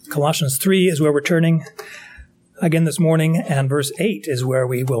Colossians 3 is where we're turning again this morning, and verse 8 is where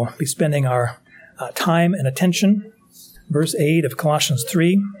we will be spending our time and attention. Verse 8 of Colossians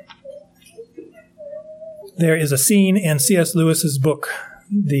 3. There is a scene in C.S. Lewis's book,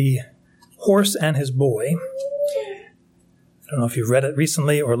 The Horse and His Boy. I don't know if you've read it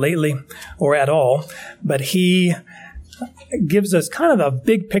recently or lately or at all, but he gives us kind of a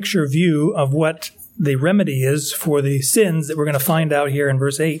big picture view of what the remedy is for the sins that we're going to find out here in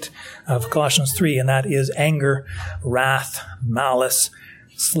verse 8 of Colossians 3, and that is anger, wrath, malice,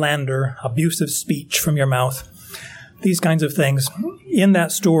 slander, abusive speech from your mouth, these kinds of things. In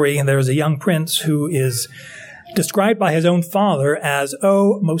that story, there's a young prince who is described by his own father as,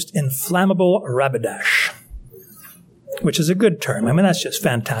 "Oh, most inflammable Rabadash," which is a good term. I mean, that's just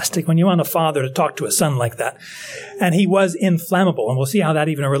fantastic when you want a father to talk to a son like that. And he was inflammable, and we'll see how that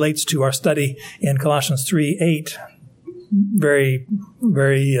even relates to our study in Colossians 3:8 very,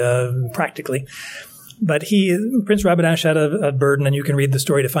 very practically. But Prince Rabadash had a burden, and you can read the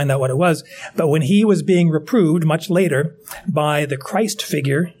story to find out what it was. But when he was being reproved much later by the Christ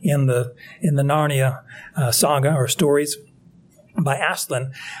figure in the Narnia saga or stories, by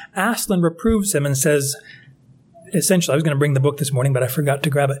Aslan, Aslan reproves him and says, essentially, I was going to bring the book this morning, but I forgot to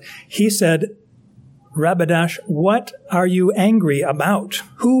grab it. He said, "Rabadash, what are you angry about?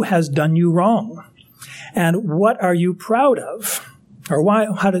 Who has done you wrong? And what are you proud of?" Or what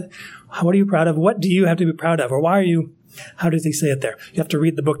are you proud of? What do you have to be proud of? Or why are you, how does he say it there? You have to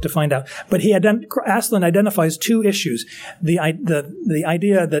read the book to find out. But Aslan identifies two issues. The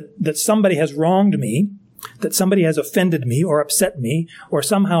idea that somebody has wronged me, that somebody has offended me or upset me, or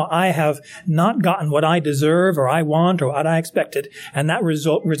somehow I have not gotten what I deserve or I want or what I expected, and that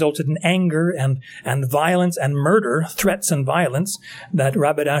resulted in anger and violence and murder, threats and violence that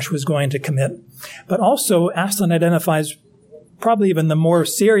Rabadash was going to commit. But also Aslan identifies probably even the more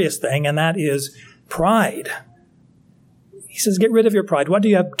serious thing, and that is pride. He says, get rid of your pride. What do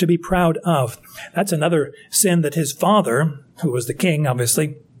you have to be proud of? That's another sin that his father, who was the king,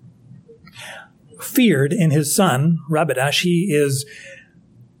 obviously, feared in his son, Rabadash. He is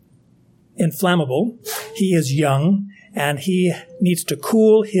inflammable. He is young, and he needs to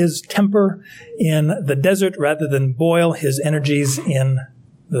cool his temper in the desert rather than boil his energies in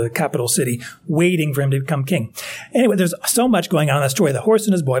the capital city, waiting for him to become king. Anyway, there's so much going on in that story. The Horse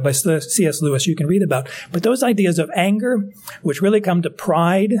and His Boy by C.S. Lewis you can read about. But those ideas of anger, which really comes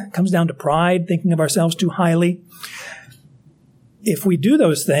down to pride, thinking of ourselves too highly. If we do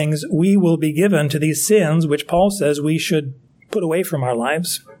those things, we will be given to these sins, which Paul says we should put away from our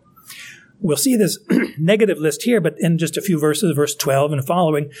lives. We'll see this negative list here, but in just a few verses, verse 12 and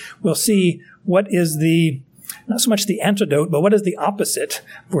following, we'll see what is not so much the antidote, but what is the opposite.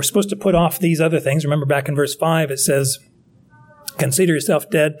 We're supposed to put off these other things. Remember back in verse 5, it says, consider yourself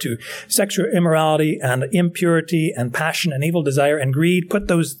dead to sexual immorality and impurity and passion and evil desire and greed. Put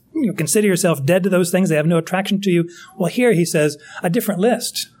those, consider yourself dead to those things. They have no attraction to you. Well, here he says a different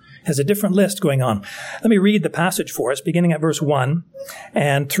list. Has a different list going on. Let me read the passage for us, beginning at verse 1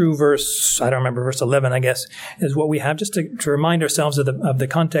 and through verse 11, I guess, is what we have, just to remind ourselves of the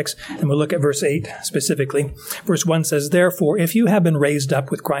context, and we'll look at verse 8 specifically. Verse 1 says, therefore, if you have been raised up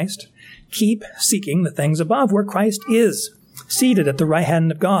with Christ, keep seeking the things above where Christ is, seated at the right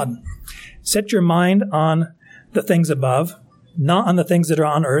hand of God. Set your mind on the things above, not on the things that are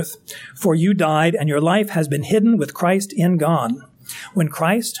on earth, for you died, and your life has been hidden with Christ in God. When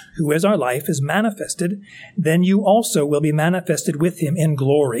Christ, who is our life, is manifested, then you also will be manifested with him in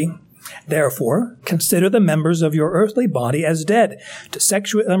glory. Therefore, consider the members of your earthly body as dead to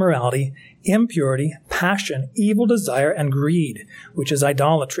sexual immorality, impurity, passion, evil desire, and greed, which is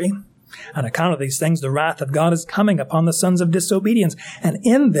idolatry. On account of these things, the wrath of God is coming upon the sons of disobedience, and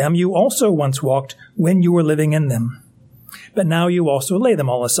in them you also once walked when you were living in them. But now you also lay them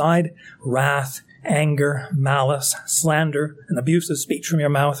all aside, wrath, anger, malice, slander, and abusive speech from your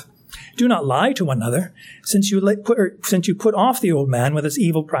mouth. Do not lie to one another, since you put off the old man with his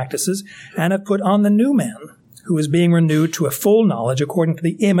evil practices, and have put on the new man, who is being renewed to a full knowledge according to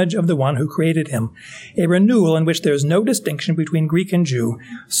the image of the one who created him, a renewal in which there is no distinction between Greek and Jew,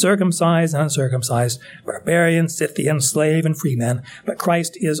 circumcised and uncircumcised, barbarian, Scythian, slave, and free man, but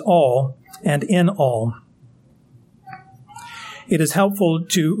Christ is all and in all. It is helpful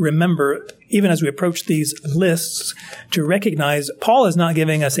to remember, even as we approach these lists, to recognize Paul is not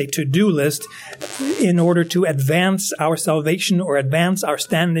giving us a to-do list in order to advance our salvation or advance our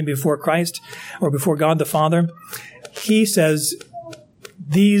standing before Christ or before God the Father. He says,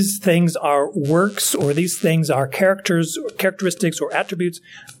 these things are works, or these things are characteristics or attributes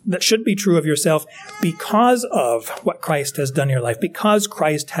that should be true of yourself because of what Christ has done in your life, because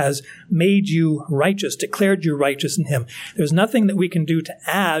Christ has made you righteous, declared you righteous in him. There's nothing that we can do to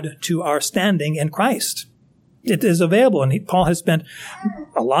add to our standing in Christ. It is available, and Paul has spent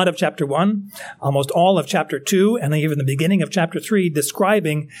a lot of chapter 1, almost all of chapter 2, and even the beginning of chapter 3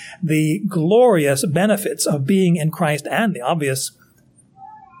 describing the glorious benefits of being in Christ and the obvious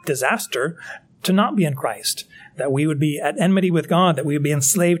disaster to not be in Christ, that we would be at enmity with God, that we would be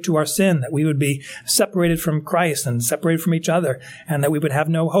enslaved to our sin, that we would be separated from Christ and separated from each other, and that we would have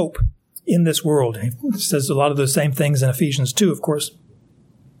no hope in this world. He says a lot of those same things in Ephesians 2, of course.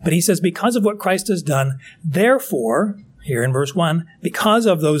 But he says, because of what Christ has done, therefore, here in verse 1, because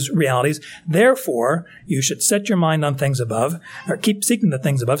of those realities, therefore, you should set your mind on things above, or keep seeking the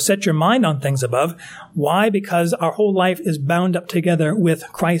things above, set your mind on things above. Why? Because our whole life is bound up together with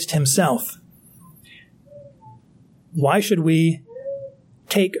Christ himself. Why should we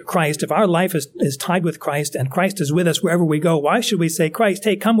take Christ? If our life is tied with Christ and Christ is with us wherever we go, why should we say, Christ,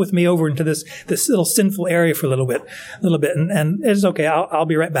 hey, come with me over into this little sinful area for a little bit, and it's okay, I'll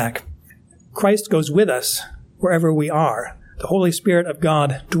be right back. Christ goes with us wherever we are. The Holy Spirit of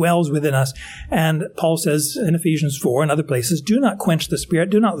God dwells within us. And Paul says in Ephesians 4 and other places, do not quench the Spirit,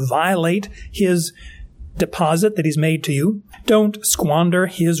 do not violate his deposit that he's made to you. Don't squander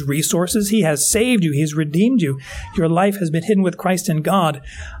his resources. He has saved you. He's redeemed you. Your life has been hidden with Christ in God.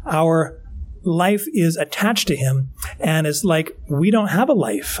 Our life is attached to him, and it's like we don't have a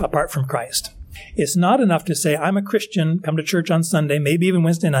life apart from Christ. It's not enough to say, I'm a Christian, come to church on Sunday, maybe even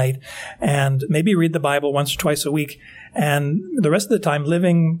Wednesday night, and maybe read the Bible once or twice a week, and the rest of the time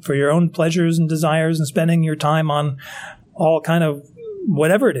living for your own pleasures and desires and spending your time on all kind of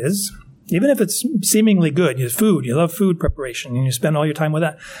whatever it is. Even if it's seemingly good, you love food preparation, and you spend all your time with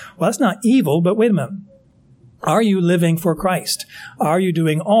that. Well, that's not evil, but wait a minute. Are you living for Christ? Are you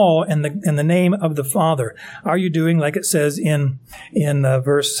doing all in the name of the Father? Are you doing, like it says in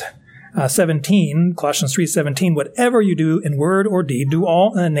verse 17, Colossians 3:17, whatever you do in word or deed, do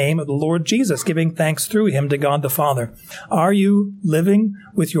all in the name of the Lord Jesus, giving thanks through him to God the Father. Are you living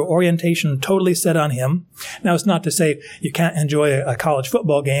with your orientation totally set on him? Now, it's not to say you can't enjoy a college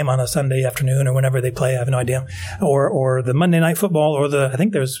football game on a Sunday afternoon or whenever they play, I have no idea, or the Monday night football, or I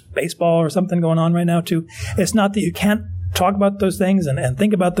think there's baseball or something going on right now too. It's not that you can't talk about those things and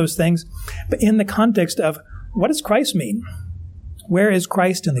think about those things, but in the context of what does Christ mean? Where is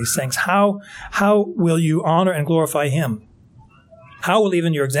Christ in these things? How will you honor and glorify him? How will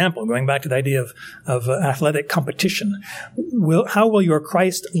even your example, going back to the idea of athletic competition, how will your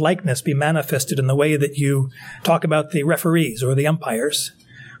Christ likeness be manifested in the way that you talk about the referees or the umpires?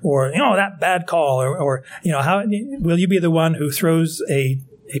 Or, that bad call, or how will you be the one who throws a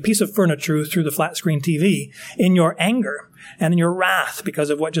piece of furniture through the flat screen TV in your anger and in your wrath because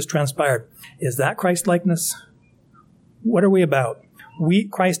of what just transpired? Is that Christ likeness? What are we about?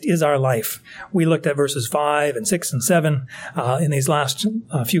 Christ is our life. We looked at verses 5 and 6 and 7 in these last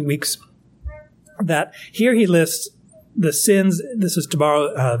few weeks. That here he lists the sins. This is to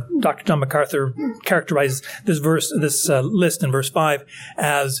borrow, Dr. John MacArthur characterizes this list in verse 5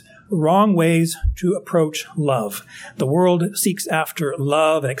 as wrong ways to approach love. The world seeks after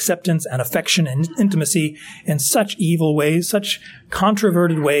love and acceptance and affection and intimacy in such evil ways, such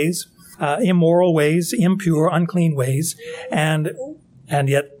controverted ways, immoral ways, impure, unclean ways, and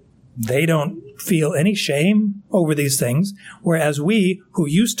yet they don't feel any shame over these things, whereas we, who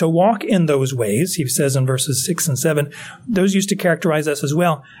used to walk in those ways, he says in verses 6 and 7, those used to characterize us as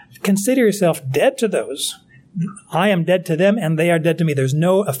well. Consider yourself dead to those. I am dead to them, and they are dead to me. There's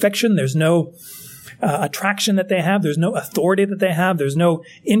no affection, there's no attraction that they have, there's no authority that they have, there's no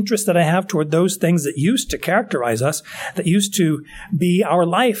interest that I have toward those things that used to characterize us, that used to be our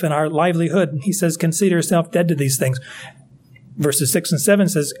life and our livelihood. He says, consider yourself dead to these things. Verses 6 and 7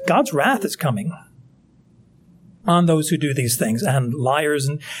 says, God's wrath is coming on those who do these things, and liars.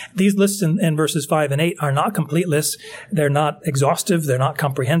 And these lists in verses 5 and 8 are not complete lists. They're not exhaustive. They're not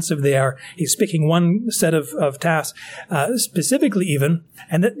comprehensive. He's picking one set of tasks, specifically even,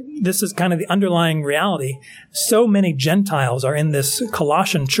 and this is kind of the underlying reality. So many Gentiles are in this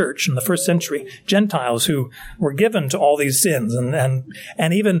Colossian church in the first century, Gentiles who were given to all these sins,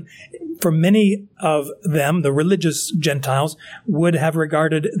 and even for many of them, the religious Gentiles would have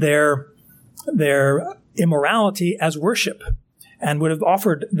regarded their immorality as worship, and would have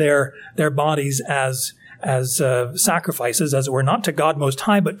offered their bodies as sacrifices, as it were, not to God Most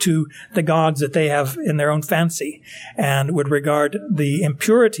High, but to the gods that they have in their own fancy, and would regard the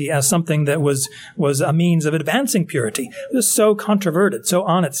impurity as something that was a means of advancing purity. It was so controverted, so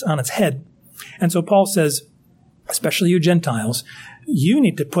on its head. And so Paul says, especially you Gentiles, you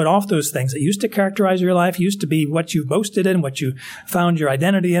need to put off those things that used to characterize your life, used to be what you boasted in, what you found your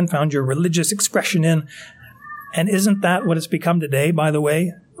identity in, found your religious expression in. And isn't that what it's become today, by the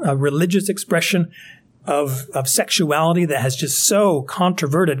way? A religious expression of sexuality that has just so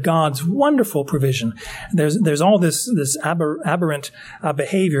controverted God's wonderful provision. There's all this aberrant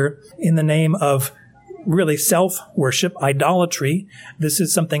behavior in the name of really self-worship, idolatry. This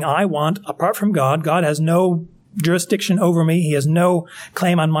is something I want apart from God. God has no jurisdiction over me. He has no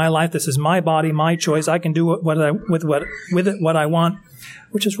claim on my life. This is my body, my choice. I can do with it what I want,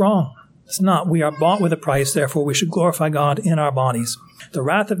 which is wrong. It's not. We are bought with a price, therefore we should glorify God in our bodies. The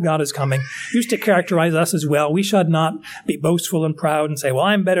wrath of God is coming. Used to characterize us as well. We should not be boastful and proud and say, well,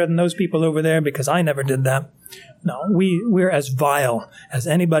 I'm better than those people over there because I never did that. No, we're as vile as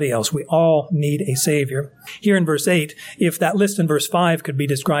anybody else. We all need a Savior. Here in verse 8, if that list in verse 5 could be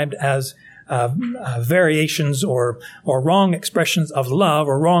described as variations or wrong expressions of love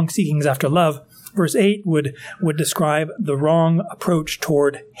or wrong seekings after love, verse 8 would describe the wrong approach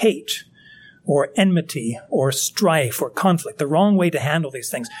toward hate or enmity or strife or conflict, the wrong way to handle these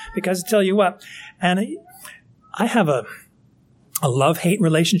things. Because I tell you what, and I have a love-hate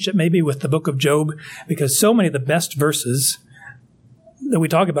relationship maybe with the book of Job, because so many of the best verses that we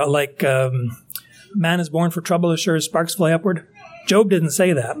talk about, like man is born for trouble as sure as sparks fly upward, Job didn't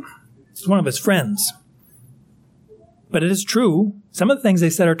say that. It's one of his friends. But it is true. Some of the things they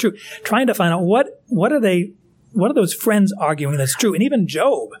said are true. Trying to find out what are those friends arguing that's true. And even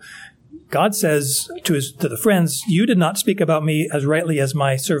Job, God says to the friends, you did not speak about me as rightly as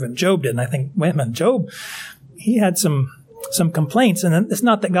my servant Job did. And I think, wait a minute, Job, he had some complaints. And it's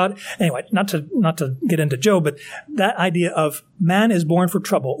not that God, anyway, not to get into Job, but that idea of man is born for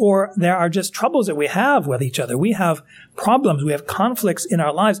trouble, or there are just troubles that we have with each other. We have problems. We have conflicts in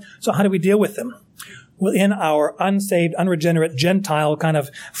our lives. So how do we deal with them? Well, in our unsaved, unregenerate, Gentile kind of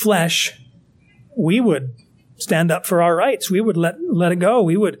flesh, we would stand up for our rights. We would let it go.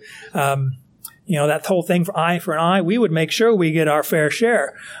 We would, that whole thing for an eye, we would make sure we get our fair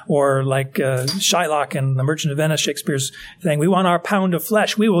share. Or like Shylock in The Merchant of Venice, Shakespeare's thing, we want our pound of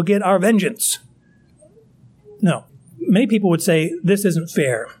flesh. We will get our vengeance. No. Many people would say, this isn't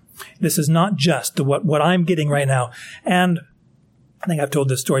fair. This is not just what I'm getting right now. And I think I've told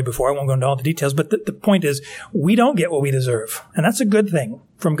this story before. I won't go into all the details, but the point is, we don't get what we deserve. And that's a good thing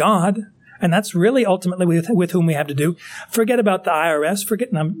from God. And that's really ultimately with whom we have to do. Forget about the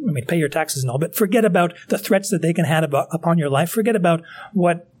IRS. Pay your taxes and all, but forget about the threats that they can have upon your life. Forget about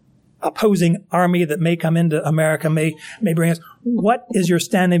what opposing army that may come into America may bring us. What is your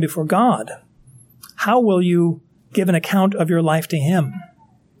standing before God? How will you give an account of your life to Him?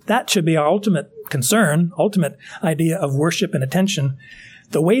 That should be our ultimate concern, ultimate idea of worship and attention.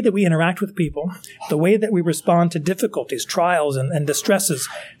 The way that we interact with people, the way that we respond to difficulties, trials, and distresses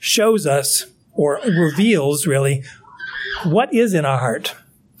shows us, or reveals really, what is in our heart.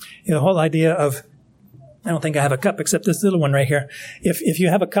 The whole idea of, I don't think I have a cup except this little one right here. If you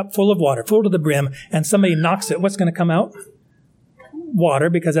have a cup full of water, full to the brim, and somebody knocks it, what's going to come out? Water,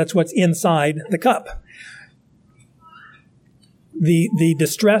 because that's what's inside the cup. The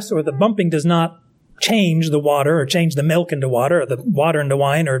distress or the bumping does not change the water or change the milk into water or the water into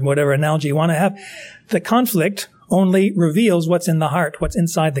wine or whatever analogy you want to have. The conflict only reveals what's in the heart, what's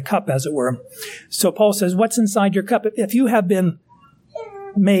inside the cup, as it were. So Paul says, what's inside your cup? If you have been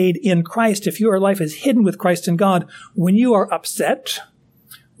made in Christ, if your life is hidden with Christ in God, when you are upset,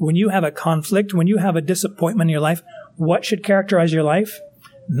 when you have a conflict, when you have a disappointment in your life, what should characterize your life?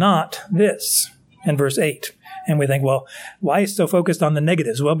 Not this. In verse 8. And we think, well, why is so focused on the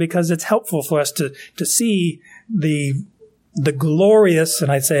negatives? Well, because it's helpful for us to see the glorious,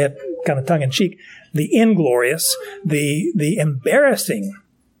 and I'd say it kind of tongue-in-cheek, the inglorious, the embarrassing,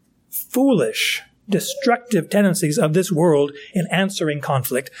 foolish, destructive tendencies of this world in answering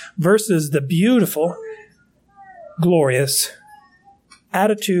conflict versus the beautiful, glorious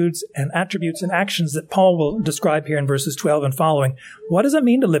attitudes and attributes and actions that Paul will describe here in verses 12 and following. What does it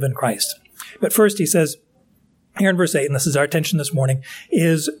mean to live in Christ? But first he says, here in verse 8, and this is our attention this morning,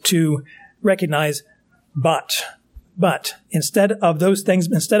 is to recognize, but instead of those things,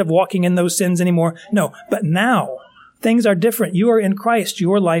 instead of walking in those sins anymore, no, but now things are different. You are in Christ.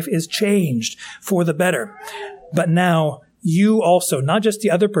 Your life is changed for the better. But now you also, not just the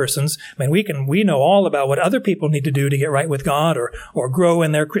other persons. I mean, we know all about what other people need to do to get right with God or grow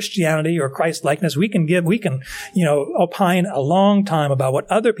in their Christianity or Christ likeness. We can, opine a long time about what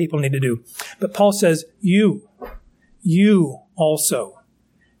other people need to do. But Paul says, you also.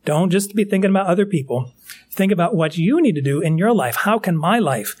 Don't just be thinking about other people. Think about what you need to do in your life. How can my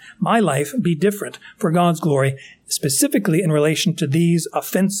life be different for God's glory, specifically in relation to these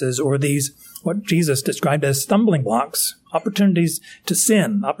offenses or these, what Jesus described as stumbling blocks, opportunities to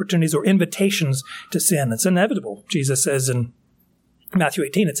sin, opportunities or invitations to sin. It's inevitable. Jesus says in Matthew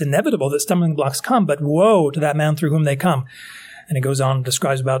 18, it's inevitable that stumbling blocks come, but woe to that man through whom they come. And he goes on and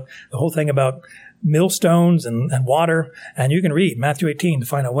describes about the whole thing about millstones and water. And you can read Matthew 18 to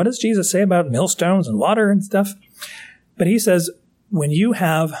find out what does Jesus say about millstones and water and stuff. But he says, when you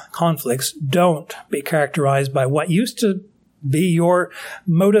have conflicts, don't be characterized by what used to be your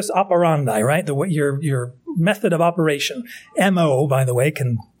modus operandi, right? Your method of operation. MO, by the way,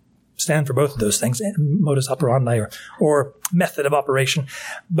 can stand for both of those things, modus operandi or method of operation.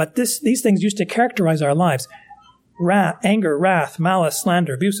 But these things used to characterize our lives. Anger, wrath, malice,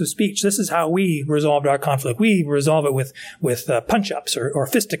 slander, abusive speech. This is how we resolved our conflict. We resolve it with punch-ups or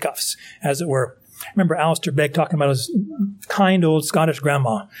fisticuffs, as it were. I remember Alistair Begg talking about his kind old Scottish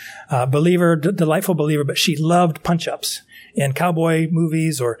grandma, believer, delightful believer, but she loved punch-ups in cowboy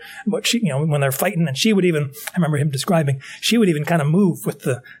movies or what when they're fighting. And she would even, I remember him describing, she would even kind of move with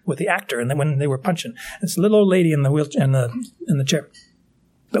the actor, and then when they were punching, this little old lady in the wheelchair in the chair.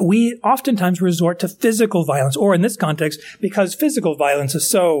 But we oftentimes resort to physical violence, or in this context, because physical violence is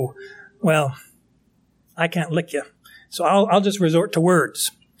so, well, I can't lick you, so I'll just resort to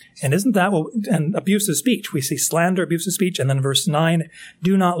words. And isn't that and abusive speech? We see slander, abusive speech, and then verse 9,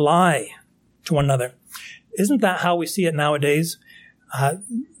 do not lie to one another. Isn't that how we see it nowadays?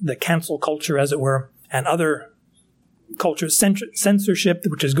 The cancel culture, as it were, and other cultures, censorship,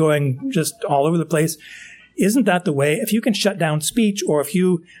 which is going just all over the place. Isn't that the way? If you can shut down speech, or if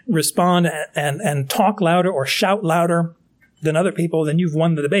you respond and talk louder or shout louder than other people, then you've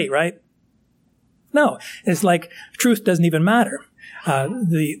won the debate, right? No, it's like truth doesn't even matter.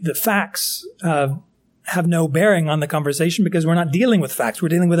 The facts have no bearing on the conversation because we're not dealing with facts. We're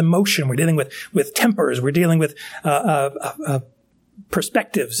dealing with emotion. We're dealing with tempers. We're dealing with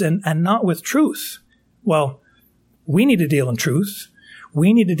perspectives and not with truth. Well, we need to deal in truth.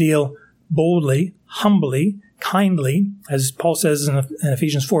 We need to deal boldly, humbly, kindly, as Paul says in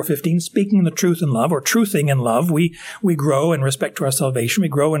Ephesians 4:15, speaking the truth in love, or truthing in love. We grow in respect to our salvation. We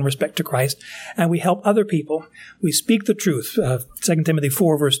grow in respect to Christ, and we help other people. We speak the truth. 2 Timothy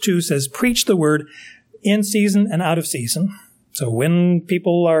 4 verse 2 says, preach the word in season and out of season. So when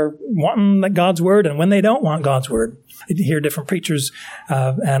people are wanting God's word and when they don't want God's word. You hear different preachers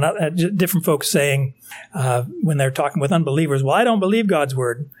and different folks saying when they're talking with unbelievers, well, I don't believe God's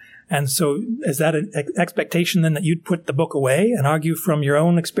word. And so is that an expectation then that you'd put the book away and argue from your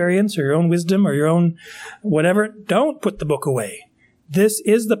own experience or your own wisdom or your own whatever? Don't put the book away. This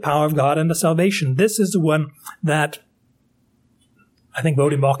is the power of God unto salvation. This is the one that I think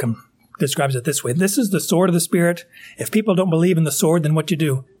Voddie Baucham describes it this way. This is the sword of the Spirit. If people don't believe in the sword, then what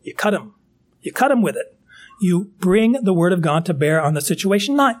do? You cut them. You cut them with it. You bring the word of God to bear on the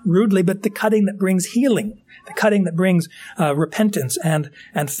situation, not rudely, but the cutting that brings healing, the cutting that brings repentance and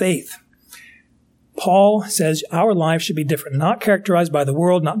faith. Paul says our lives should be different, not characterized by the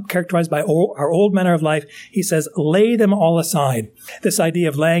world, not characterized by our old manner of life. He says, lay them all aside. This idea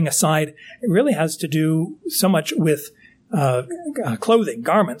of laying aside, it really has to do so much with clothing,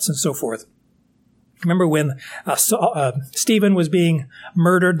 garments, and so forth. Remember when Stephen was being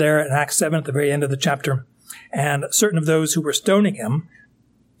murdered there in Acts 7 at the very end of the chapter, and certain of those who were stoning him,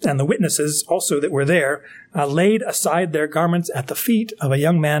 and the witnesses also that were there, laid aside their garments at the feet of a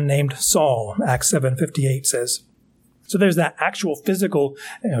young man named Saul, Acts 7:58 says. So there's that actual physical,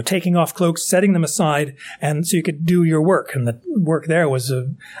 taking off cloaks, setting them aside, and so you could do your work. And the work there was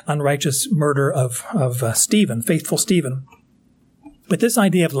the unrighteous murder of Stephen, faithful Stephen. But this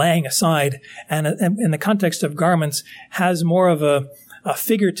idea of laying aside, and in the context of garments, has more of a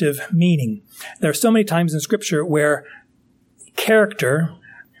figurative meaning. There are so many times in Scripture where character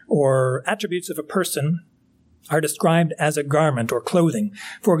or attributes of a person are described as a garment or clothing.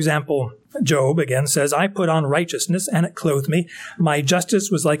 For example, Job again says, I put on righteousness and it clothed me. My justice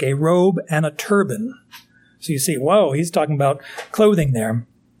was like a robe and a turban. So you see, whoa, he's talking about clothing there.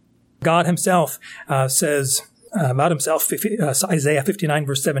 God himself says about himself, Isaiah 59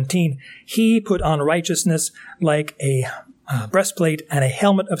 verse 17, he put on righteousness like a breastplate and a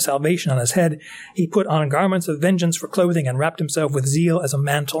helmet of salvation on his head. He put on garments of vengeance for clothing and wrapped himself with zeal as a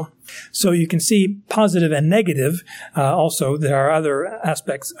mantle. So you can see positive and negative. Also, there are other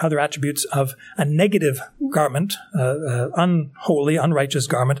aspects, other attributes of a negative garment, unholy, unrighteous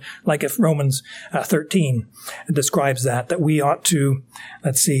garment, like if Romans 13 describes that we ought to,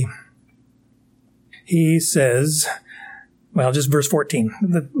 let's see, he says, well, just verse 14,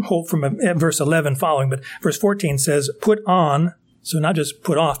 the whole from verse 11 following, but verse 14 says, put on, so not just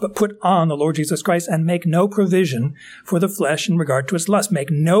put off, but put on the Lord Jesus Christ and make no provision for the flesh in regard to its lust. Make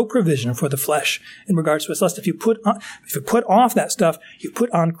no provision for the flesh in regards to its lust. If you put off that stuff, you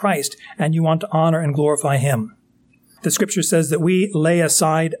put on Christ and you want to honor and glorify him. The scripture says that we lay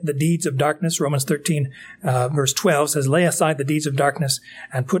aside the deeds of darkness. Romans 13, verse 12 says, lay aside the deeds of darkness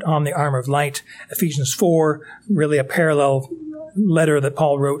and put on the armor of light. Ephesians 4, really a parallel letter that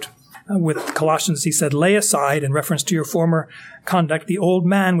Paul wrote with Colossians. He said, lay aside, in reference to your former conduct, the old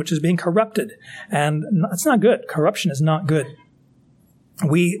man which is being corrupted. And it's not good. Corruption is not good.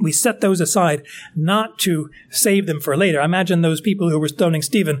 We set those aside not to save them for later. I imagine those people who were stoning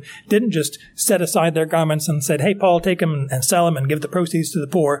Stephen didn't just set aside their garments and said, hey, Paul, take them and sell them and give the proceeds to the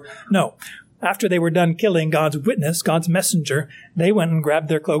poor. No. After they were done killing God's witness, God's messenger, they went and grabbed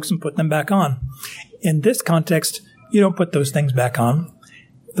their cloaks and put them back on. In this context, you don't put those things back on.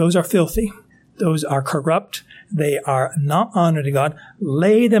 Those are filthy. Those are corrupt. They are not honoring to God.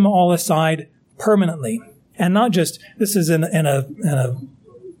 Lay them all aside permanently. And not just, this is in a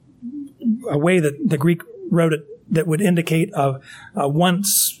way that the Greek wrote it that would indicate a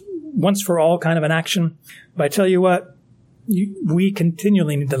once for all kind of an action. But I tell you what, we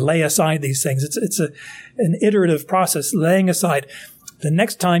continually need to lay aside these things. It's an iterative process, laying aside. The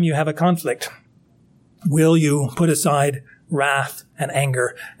next time you have a conflict, will you put aside wrath and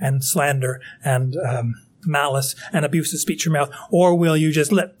anger and slander and malice and abuse of speech from your mouth, or will you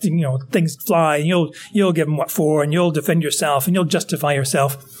just let things fly and you'll give them what for and you'll defend yourself and you'll justify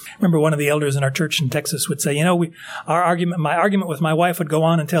yourself? Remember, one of the elders in our church in Texas would say, my argument with my wife would go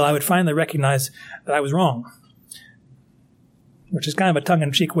on until I would finally recognize that I was wrong. Which is kind of a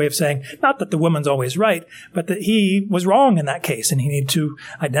tongue-in-cheek way of saying, not that the woman's always right, but that he was wrong in that case, and he needed to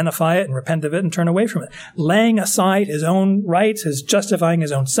identify it and repent of it and turn away from it. Laying aside his own rights, his justifying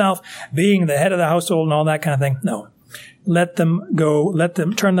his own self, being the head of the household and all that kind of thing. No. Let them go.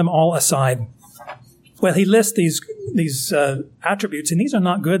 Turn them all aside. Well, he lists these attributes, and these are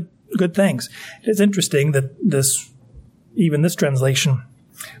not good things. It's interesting that this translation,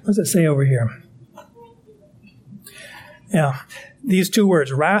 what does it say over here? Yeah, these two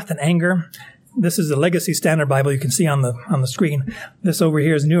words, wrath and anger. This is the Legacy Standard Bible you can see on the screen. This over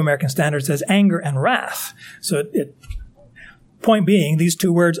here is New American Standard. It says anger and wrath. So point being, these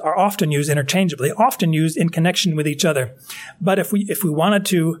two words are often used interchangeably, often used in connection with each other. But if we wanted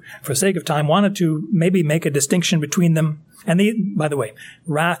to, for sake of time, maybe make a distinction between them. And by the way,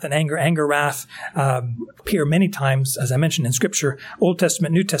 wrath and anger, wrath, appear many times, as I mentioned in Scripture, Old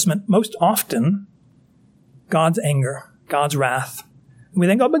Testament, New Testament, most often God's anger, God's wrath. We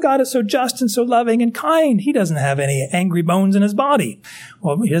think, but God is so just and so loving and kind. He doesn't have any angry bones in his body.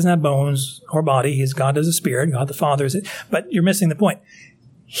 Well, he doesn't have bones or body. God is a spirit. God the Father is it. But you're missing the point.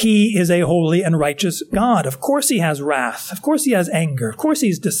 He is a holy and righteous God. Of course he has wrath. Of course he has anger. Of course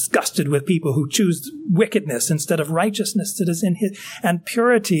he's disgusted with people who choose wickedness instead of righteousness that is in his, and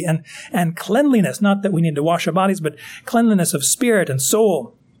purity and cleanliness. Not that we need to wash our bodies, but cleanliness of spirit and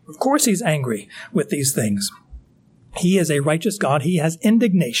soul. Of course he's angry with these things. He is a righteous God. He has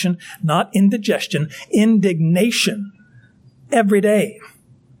indignation, not indigestion, indignation every day.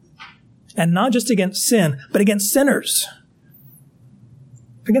 And not just against sin, but against sinners.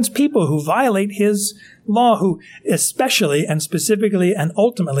 Against people who violate his law, who especially and specifically and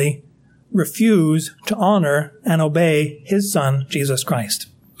ultimately refuse to honor and obey his Son, Jesus Christ.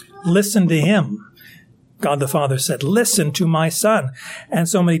 Listen to him. God the Father said, listen to my Son. And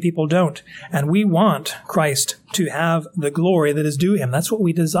so many people don't. And we want Christ to have the glory that is due him. That's what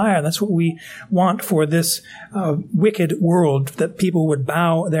we desire. That's what we want for this wicked world, that people would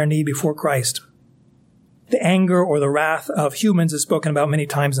bow their knee before Christ. The anger or the wrath of humans is spoken about many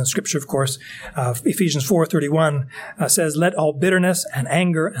times in Scripture, of course. Ephesians 4:31 says, let all bitterness and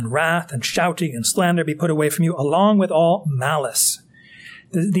anger and wrath and shouting and slander be put away from you, along with all malice.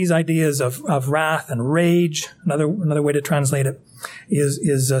 These ideas of wrath and rage, another way to translate it,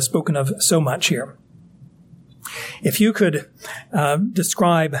 is spoken of so much here. If you could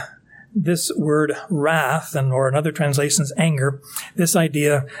describe this word wrath, or in other translations, anger, this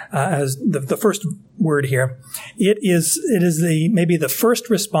idea as the first word here, it is maybe the first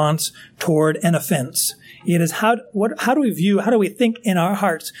response toward an offense. It is how do we think in our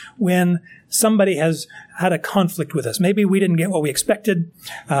hearts when somebody has had a conflict with us? Maybe we didn't get what we expected,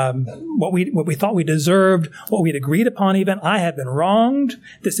 what we thought we deserved, what we'd agreed upon even. I have been wronged.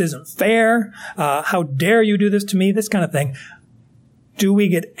 This isn't fair. How dare you do this to me? This kind of thing. Do we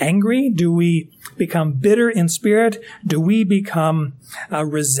get angry? Do we become bitter in spirit? Do we become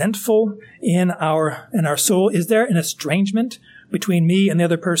resentful in our soul? Is there an estrangement between me and the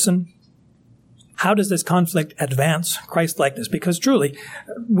other person? How does this conflict advance Christ-likeness? Because truly,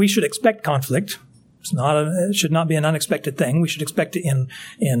 we should expect conflict. It should not be an unexpected thing. We should expect it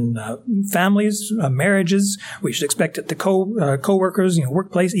in families, marriages. We should expect it to co-workers,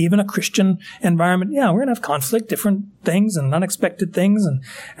 workplace, even a Christian environment. Yeah, we're going to have conflict, different things and unexpected things,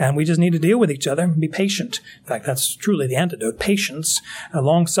 and we just need to deal with each other and be patient. In fact, that's truly the antidote. Patience,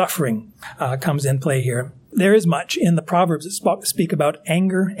 long-suffering comes in play here. There is much in the Proverbs that speak about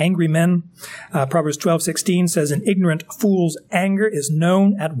anger, angry men. Proverbs 12:16 says, "An ignorant fool's anger is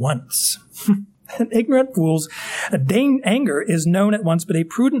known at once." An ignorant fool's anger is known at once, but a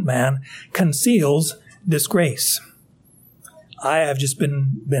prudent man conceals disgrace. I have just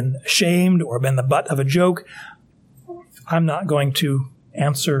been shamed or been the butt of a joke. I'm not going to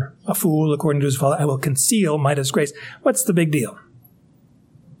answer a fool according to his folly. I will conceal my disgrace. What's the big deal?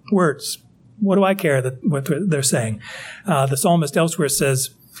 Words. What do I care what they're saying? The psalmist elsewhere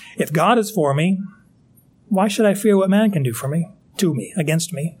says, "If God is for me, why should I fear what man can do to me,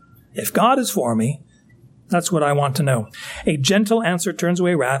 against me? If God is for me, that's what I want to know." A gentle answer turns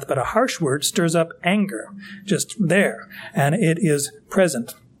away wrath, but a harsh word stirs up anger. Just there, and it is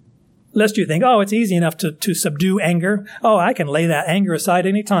present. Lest you think, it's easy enough to subdue anger. I can lay that anger aside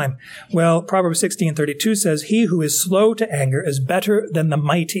any time. Well, Proverbs 16:32 says, "He who is slow to anger is better than the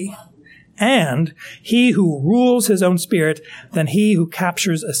mighty, and he who rules his own spirit than he who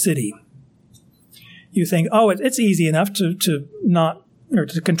captures a city." You think, it's easy enough to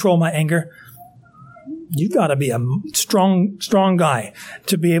control my anger. You've got to be a strong guy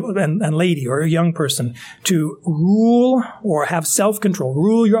to be able, and lady or a young person, to rule or have self-control,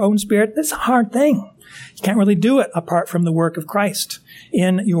 rule your own spirit. That's a hard thing. You can't really do it apart from the work of Christ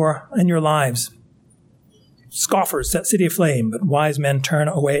in your lives. Scoffers set city aflame, but wise men turn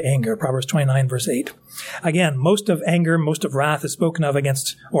away anger. Proverbs 29, verse 8. Again, most of anger, most of wrath is spoken of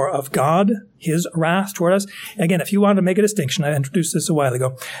against, or of God, his wrath toward us. Again, if you want to make a distinction, I introduced this a while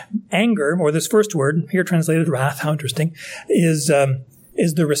ago. Anger, or this first word, here translated wrath, how interesting, is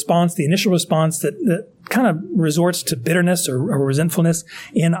the response, the initial response that kind of resorts to bitterness or resentfulness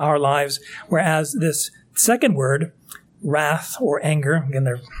in our lives. Whereas this second word, wrath or anger, again,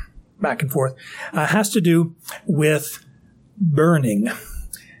 they're back and forth, has to do with burning.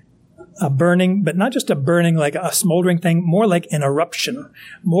 A burning, but not just a burning like a smoldering thing, more like an eruption,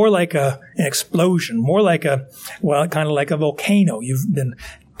 more like an explosion, more like kind of like a volcano. You've been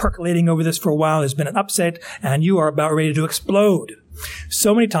percolating over this for a while. There's been an upset, and you are about ready to explode.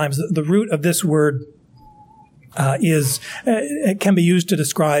 So many times the root of this word it can be used to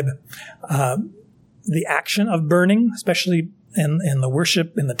describe the action of burning, especially in the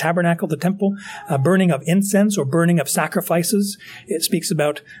worship, in the tabernacle, the temple, burning of incense or burning of sacrifices. It speaks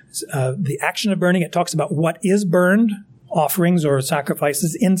about the action of burning. It talks about what is burned, offerings or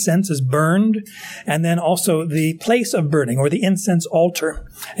sacrifices. Incense is burned. And then also the place of burning or the incense altar.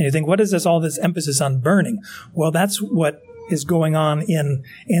 And you think, what is all this emphasis on burning? Well, that's what is going on in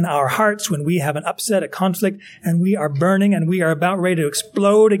our hearts when we have an upset, a conflict, and we are burning and we are about ready to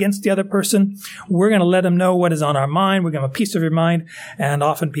explode against the other person. We're going to let them know what is on our mind. We're going to have a piece of your mind. And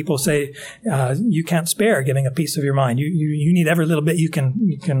often people say, you can't spare giving a piece of your mind. You need every little bit you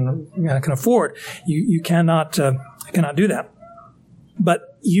can afford. You cannot do that.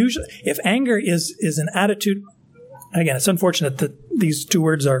 But usually, if anger is an attitude, again, it's unfortunate that these two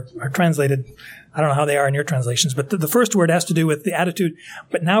words are translated. I don't know how they are in your translations, but the first word has to do with the attitude.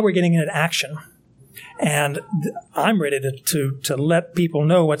 But now we're getting into action. And I'm ready to let people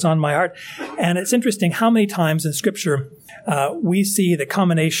know what's on my heart. And it's interesting how many times in Scripture we see the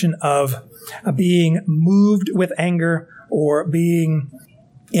combination of being moved with anger or being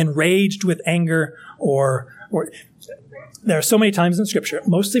enraged with anger or there are so many times in Scripture,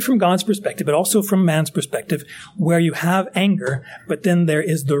 mostly from God's perspective, but also from man's perspective, where you have anger, but then there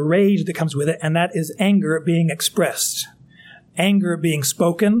is the rage that comes with it, and that is anger being expressed, anger being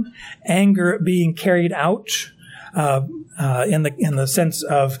spoken, anger being carried out in the sense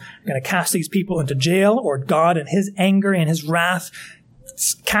of I'm going to cast these people into jail, or God in his anger and his wrath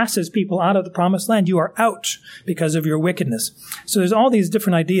casts people out of the promised land. You are out because of your wickedness. So there's all these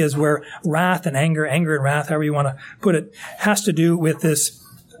different ideas where wrath and anger and wrath, however you want to put it, has to do with this,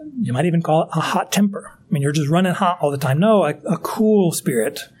 you might even call it a hot temper. I mean, you're just running hot all the time. No, a cool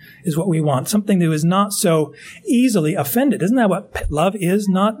spirit is what we want. Something that is not so easily offended. Isn't that what love is?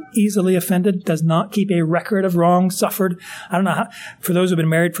 Not easily offended, does not keep a record of wrong suffered. I don't know how, for those who have been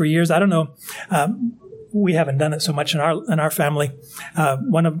married for years, I don't know, we haven't done it so much in our family.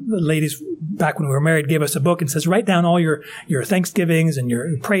 One of the ladies back when we were married gave us a book and says, write down all your Thanksgivings and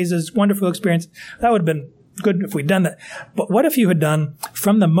your praises, wonderful experience. That would have been good if we'd done that. But what if you had done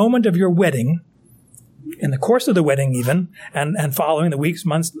from the moment of your wedding, in the course of the wedding even, and following the weeks,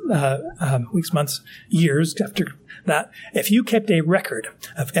 months, years after that, if you kept a record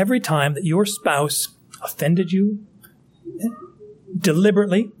of every time that your spouse offended you,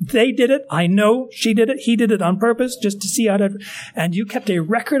 deliberately, they did it, I know, she did it, he did it on purpose, just to see how to, and you kept a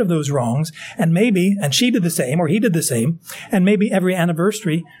record of those wrongs, and she did the same, or he did the same, and maybe every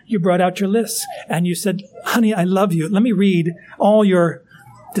anniversary, you brought out your lists, and you said, honey, I love you, let me read all your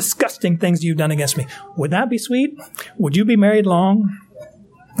disgusting things you've done against me. Would that be sweet? Would you be married long?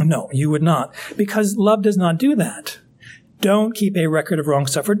 No, you would not, because love does not do that. Don't keep a record of wrong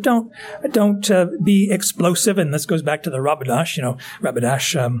suffered. Don't be explosive. And this goes back to the Rabbadash,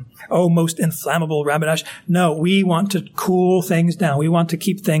 most inflammable Rabbadash. No, we want to cool things down. We want to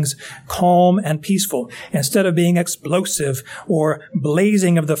keep things calm and peaceful. Instead of being explosive or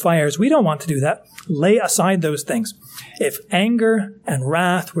blazing of the fires, we don't want to do that. Lay aside those things. If anger and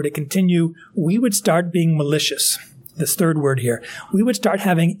wrath were to continue, we would start being malicious. This third word here. We would start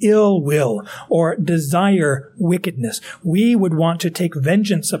having ill will or desire wickedness. We would want to take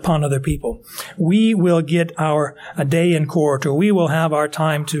vengeance upon other people. We will get a day in court, or we will have our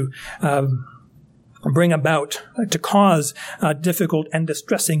time to bring about, to cause difficult and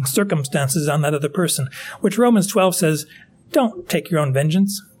distressing circumstances on that other person, which Romans 12 says, don't take your own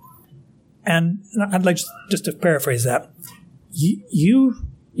vengeance. And I'd like just to paraphrase that.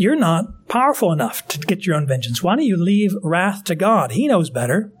 You're not powerful enough to get your own vengeance. Why don't you leave wrath to God? He knows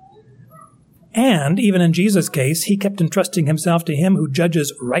better. And even in Jesus' case, he kept entrusting himself to him who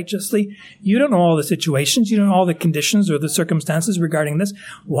judges righteously. You don't know all the situations. You don't know all the conditions or the circumstances regarding this.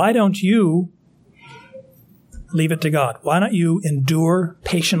 Why don't you leave it to God? Why don't you endure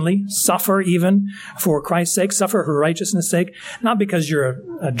patiently, suffer even for Christ's sake, suffer for righteousness' sake? Not because you're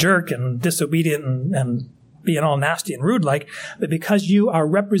a jerk and disobedient and being all nasty and rude like, but because you are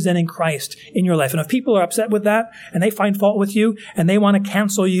representing Christ in your life. And if people are upset with that and they find fault with you and they want to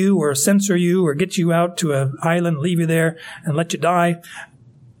cancel you or censor you or get you out to an island, leave you there and let you die,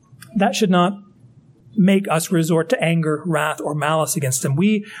 that should not make us resort to anger, wrath, or malice against them.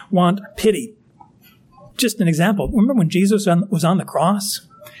 We want pity. Just an example. Remember when Jesus was on the cross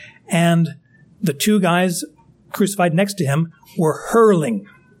and the two guys crucified next to him were hurling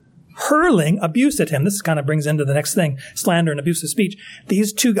abuse at him. This kind of brings into the next thing, slander and abusive speech.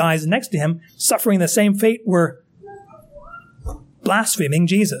 These two guys next to him, suffering the same fate, were blaspheming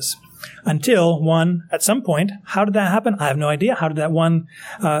Jesus. Until one, at some point, how did that happen? I have no idea. How did that one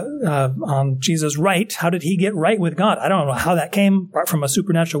on Jesus' right, how did he get right with God? I don't know how that came, apart from a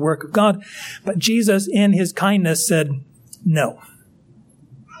supernatural work of God. But Jesus, in his kindness, said, no.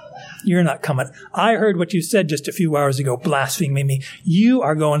 You're not coming. I heard what you said just a few hours ago, blaspheming me. You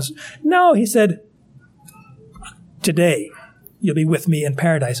are going. No, he said, today you'll be with me in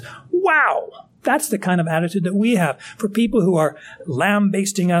paradise. Wow. That's the kind of attitude that we have for people who are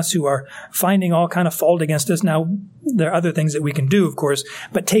lambasting us, who are finding all kind of fault against us. Now, there are other things that we can do, of course,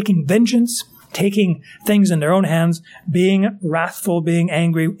 but taking vengeance, taking things in their own hands, being wrathful, being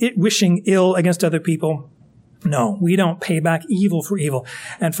angry, wishing ill against other people. No, we don't pay back evil for evil.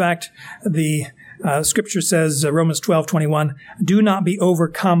 In fact, the Scripture says, Romans 12:21, do not be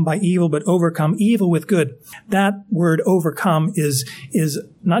overcome by evil, but overcome evil with good. That word overcome is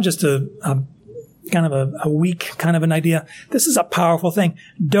not just a kind of a weak kind of an idea. This is a powerful thing.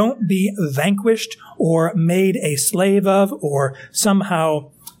 Don't be vanquished or made a slave of or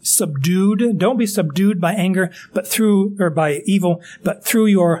somehow subdued. Don't be subdued by anger, by evil, but through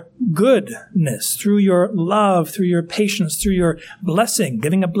your goodness, through your love, through your patience, through your blessing,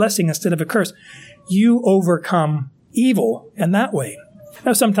 giving a blessing instead of a curse. You overcome evil in that way.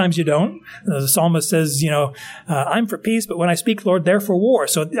 Now, sometimes you don't. The psalmist says, I'm for peace, but when I speak, Lord, they're for war.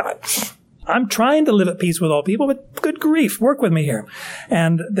 So I'm trying to live at peace with all people, but good grief, work with me here.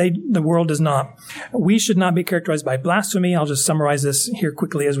 And the world does not. We should not be characterized by blasphemy. I'll just summarize this here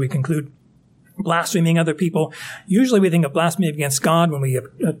quickly as we conclude. blaspheming other people. Usually we think of blasphemy against God when we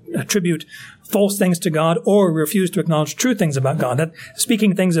attribute false things to God or refuse to acknowledge true things about God,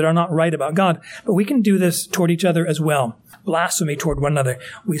 speaking things that are not right about God. But we can do this toward each other as well. Blasphemy toward one another.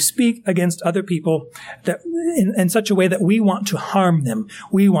 We speak against other people that in such a way that we want to harm them.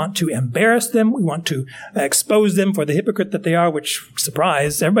 We want to embarrass them. We want to expose them for the hypocrite that they are, which,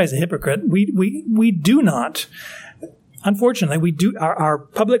 surprise, everybody's a hypocrite. We do not. Unfortunately, our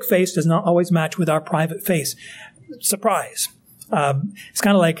public face does not always match with our private face. Surprise. It's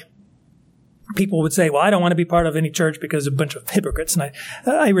kind of like people would say, well, I don't want to be part of any church because of a bunch of hypocrites. And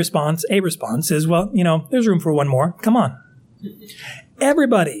a response is, well, there's room for one more. Come on.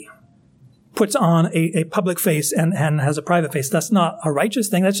 Everybody puts on a public face and has a private face. That's not a righteous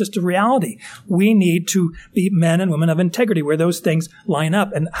thing. That's just a reality. We need to be men and women of integrity where those things line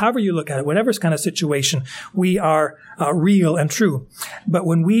up. And however you look at it, whatever kind of situation, we are real and true. But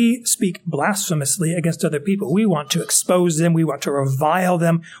when we speak blasphemously against other people, we want to expose them. We want to revile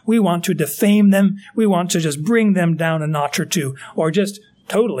them. We want to defame them. We want to just bring them down a notch or two, or just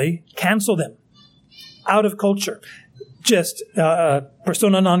totally cancel them out of culture. Just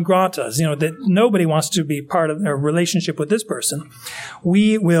persona non gratas, that nobody wants to be part of a relationship with this person.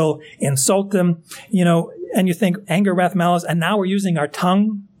 We will insult them, and you think anger, wrath, malice, and now we're using our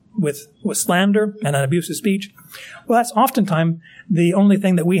tongue with slander and an abusive speech. Well, that's oftentimes the only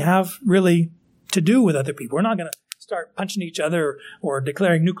thing that we have really to do with other people. We're not going to start punching each other or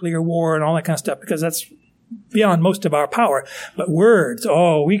declaring nuclear war and all that kind of stuff, because that's beyond most of our power. But words,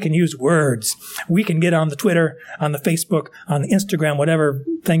 we can use words. We can get on the Twitter, on the Facebook, on the Instagram, whatever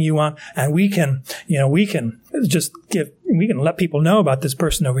thing you want, and we can let people know about this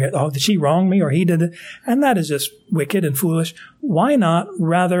person over here. Oh, did she wrong me, or he did it? And that is just wicked and foolish. Why not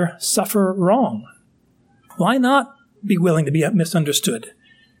rather suffer wrong? Why not be willing to be misunderstood?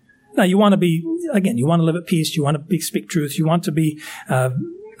 Now, you want to live at peace. You want to speak truth. You want to be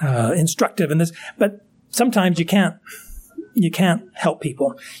instructive in this, but sometimes you can't help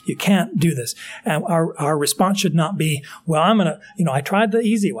people. You can't do this. And our response should not be, well, I'm going to, I tried the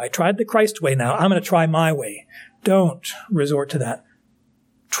easy way. I tried the Christ way now. I'm going to try my way. Don't resort to that.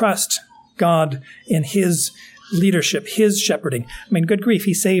 Trust God in His leadership, His shepherding. Good grief,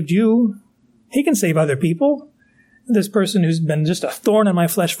 He saved you. He can save other people. This person who's been just a thorn in my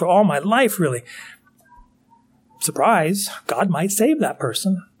flesh for all my life, really. Surprise, God might save that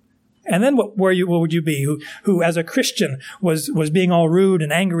person. And then what would you be who as a Christian was being all rude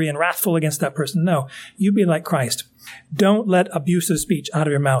and angry and wrathful against that person? No, you be like Christ. Don't let abusive speech out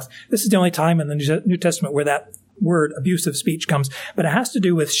of your mouth. This is the only time in the New Testament where that word abusive speech comes. But it has to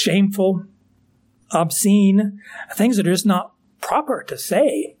do with shameful, obscene, things that are just not proper to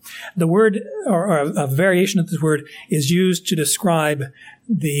say. The word, or a variation of this word, is used to describe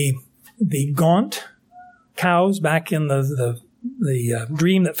the gaunt cows back in the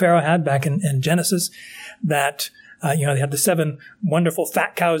dream that Pharaoh had back in Genesis, that, they had the 7 wonderful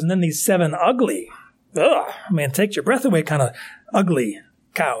fat cows and then these 7 ugly, takes your breath away kind of ugly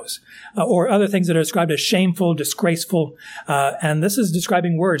cows, or other things that are described as shameful, disgraceful. And this is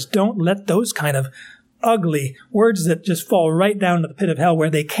describing words. Don't let those kind of ugly words that just fall right down to the pit of hell where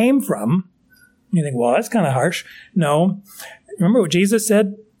they came from. You think, well, that's kind of harsh. No. Remember what Jesus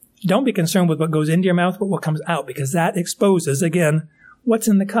said? Don't be concerned with what goes into your mouth, but what comes out, because that exposes, again, what's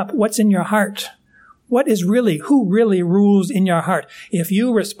in the cup, what's in your heart. Who really rules in your heart? If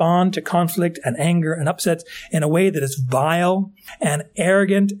you respond to conflict and anger and upsets in a way that is vile and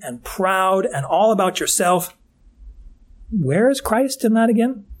arrogant and proud and all about yourself, where is Christ in that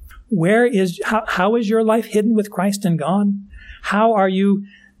again? How is your life hidden with Christ and God? How are you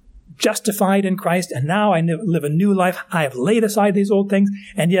justified in Christ, and now I live a new life. I have laid aside these old things,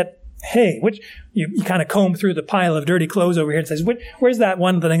 and yet, hey, you kind of comb through the pile of dirty clothes over here and says, where's that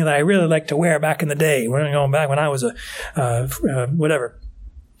one thing that I really liked to wear back in the day? Back when I was whatever.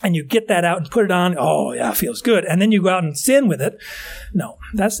 And you get that out and put it on. Oh, yeah, feels good. And then you go out and sin with it. No,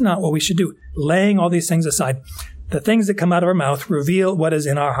 that's not what we should do. Laying all these things aside. The things that come out of our mouth reveal what is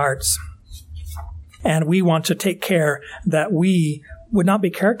in our hearts. And we want to take care that we would not be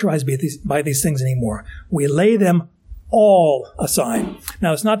characterized by these things anymore. We lay them all aside.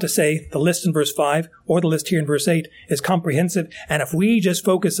 Now, it's not to say the list in verse 5 or the list here in verse 8 is comprehensive. And if we just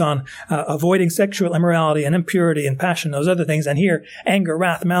focus on avoiding sexual immorality and impurity and passion, those other things, and here, anger,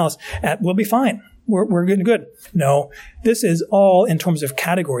 wrath, malice, we'll be fine. We're good. No, this is all in terms of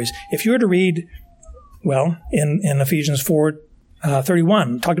categories. If you were to read, in Ephesians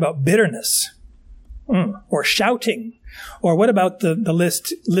 4:31, talked about bitterness or shouting. Or what about the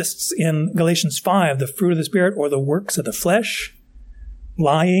lists in Galatians 5, the fruit of the Spirit or the works of the flesh?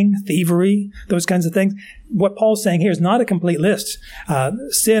 lying, thievery, those kinds of things. What Paul's saying here is not a complete list.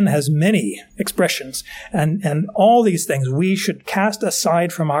 Sin has many expressions, and all these things we should cast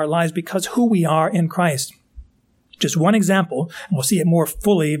aside from our lives because who we are in Christ. Just one example, and we'll see it more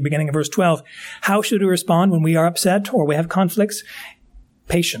fully beginning of verse 12. How should we respond when we are upset or we have conflicts?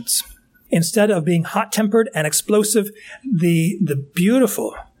 Patience. Instead of being hot-tempered and explosive, the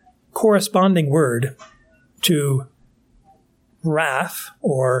beautiful corresponding word to wrath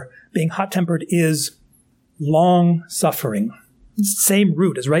or being hot-tempered is long-suffering. Same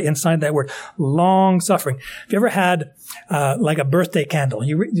root is right inside that word, long-suffering. Have you ever had like a birthday candle?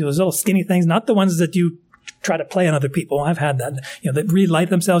 Those little skinny things, not the ones that you try to play on other people. I've had that, that relight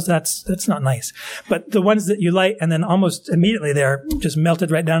themselves. That's not nice. But the ones that you light and then almost immediately they're just melted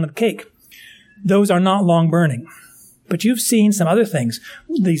right down to the cake. Those are not long burning. But you've seen some other things.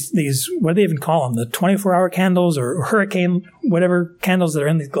 These, what do they even call them? The 24-hour candles or hurricane, whatever candles that are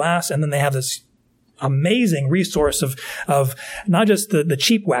in the glass. And then they have this amazing resource of not just the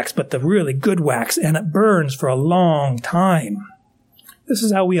cheap wax, but the really good wax. And it burns for a long time. This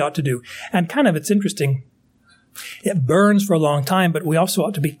is how we ought to do. And it's interesting. It burns for a long time, but we also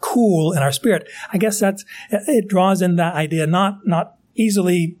ought to be cool in our spirit. I guess it draws in that idea, not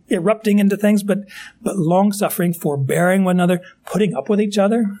easily erupting into things, but long-suffering, forbearing one another, putting up with each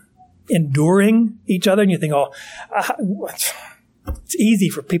other, enduring each other. And you think, it's easy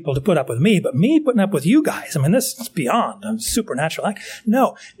for people to put up with me, but me putting up with you guys, this is beyond a supernatural act.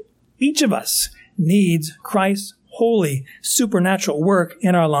 No, each of us needs Christ's holy, supernatural work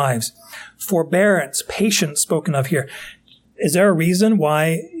in our lives. Forbearance, patience spoken of here. Is there a reason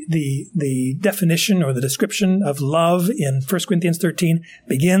why the definition or the description of love in 1 Corinthians 13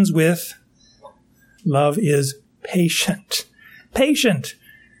 begins with love is patient? Patient.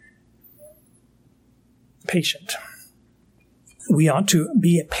 Patient. We ought to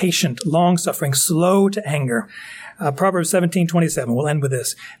be patient, long-suffering, slow to anger. Proverbs 17:27, we'll end with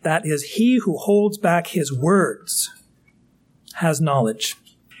this. That is, he who holds back his words has knowledge,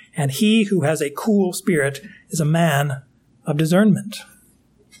 and he who has a cool spirit is a man of discernment.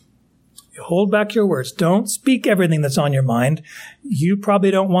 You hold back your words. Don't speak everything that's on your mind. You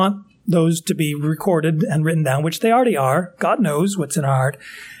probably don't want those to be recorded and written down, which they already are. God knows what's in our heart.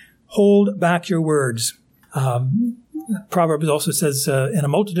 Hold back your words. Proverbs also says, in a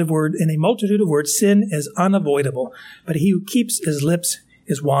multitude of words, sin is unavoidable, but he who keeps his lips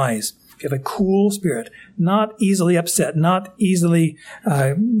is wise. If you have a cool spirit, not easily upset, not easily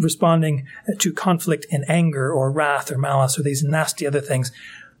responding to conflict in anger or wrath or malice or these nasty other things,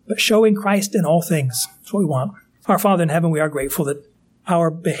 but showing Christ in all things. That's what we want. Our Father in heaven, we are grateful that our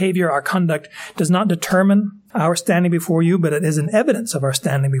behavior, our conduct does not determine our standing before you, but it is an evidence of our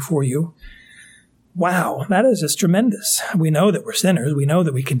standing before you. Wow, that is just tremendous. We know that we're sinners. We know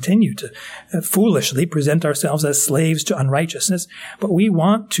that we continue to foolishly present ourselves as slaves to unrighteousness, but we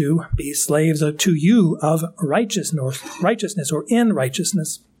want to be slaves to you of righteousness or in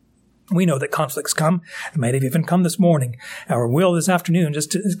righteousness. We know that conflicts come. It might have even come this morning. Our will this afternoon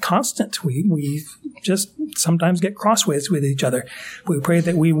just is constant. We just sometimes get crossways with each other. We pray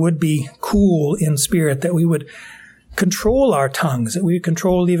that we would be cool in spirit, that we would control our tongues, that we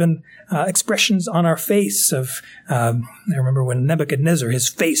control even expressions on our face I remember when Nebuchadnezzar, his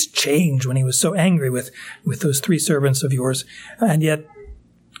face changed when he was so angry with those three servants of yours. And yet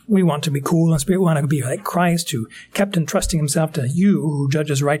we want to be cool in spirit. We want to be like Christ, who kept entrusting himself to you, who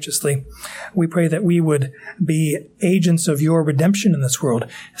judges righteously. We pray that we would be agents of your redemption in this world.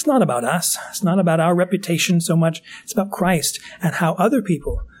 It's not about us. It's not about our reputation so much. It's about Christ and how other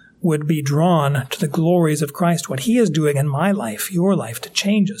people would be drawn to the glories of Christ, what he is doing in my life, your life, to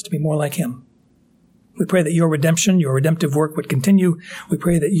change us, to be more like him. We pray that your redemption, your redemptive work would continue. We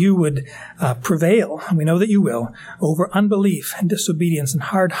pray that you would prevail, and we know that you will, over unbelief and disobedience and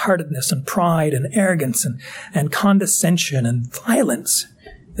hard-heartedness and pride and arrogance and condescension and violence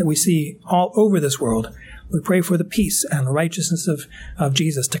that we see all over this world. We pray for the peace and the righteousness of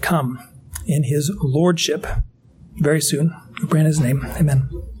Jesus to come in his lordship very soon. We pray in his name.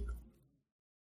 Amen.